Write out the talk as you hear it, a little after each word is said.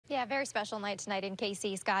Yeah, very special night tonight in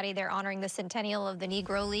KC, Scotty. They're honoring the centennial of the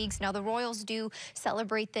Negro Leagues. Now, the Royals do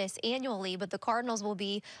celebrate this annually, but the Cardinals will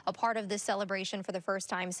be a part of this celebration for the first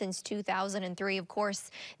time since 2003. Of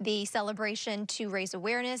course, the celebration to raise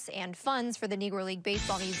awareness and funds for the Negro League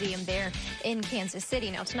Baseball Museum there in Kansas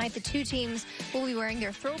City. Now, tonight, the two teams will be wearing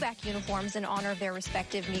their throwback uniforms in honor of their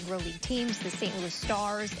respective Negro League teams, the St. Louis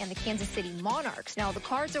Stars and the Kansas City Monarchs. Now, the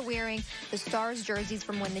Cards are wearing the Stars jerseys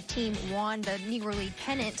from when the team won the Negro League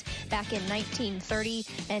pennant back in 1930,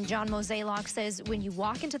 and John Mozeliak says when you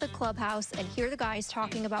walk into the clubhouse and hear the guys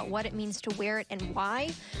talking about what it means to wear it and why,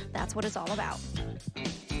 that's what it's all about.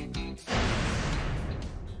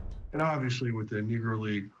 And obviously with the Negro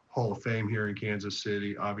League Hall of Fame here in Kansas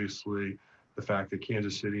City, obviously the fact that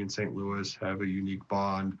Kansas City and St. Louis have a unique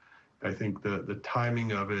bond, I think the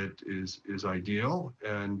timing of it is ideal.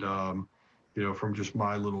 And, you know, from just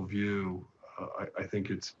my little view, I think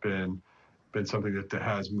it's been something that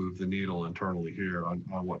has moved the needle internally here on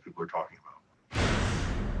what people are talking about.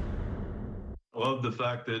 I love the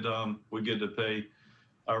fact that we get to pay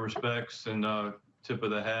our respects and tip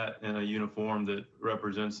of the hat in a uniform that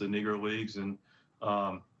represents the Negro Leagues, and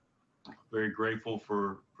very grateful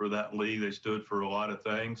for that league. They stood for a lot of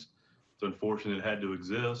things. It's unfortunate it had to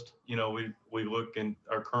exist. You know, we look in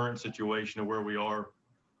our current situation of where we are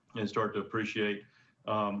and start to appreciate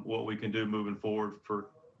what we can do moving forward for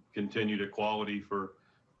continued equality for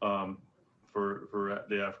the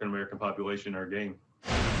African American population in our game.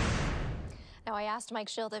 Now, I asked Mike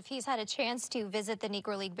Schild if he's had a chance to visit the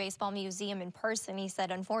Negro League Baseball Museum in person. He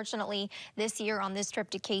said, unfortunately, this year on this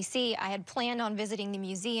trip to KC, I had planned on visiting the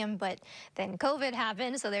museum, but then COVID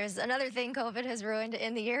happened. So there's another thing COVID has ruined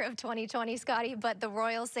in the year of 2020, Scotty. But the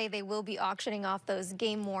Royals say they will be auctioning off those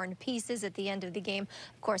game-worn pieces at the end of the game.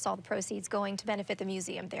 Of course, all the proceeds going to benefit the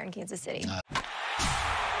museum there in Kansas City.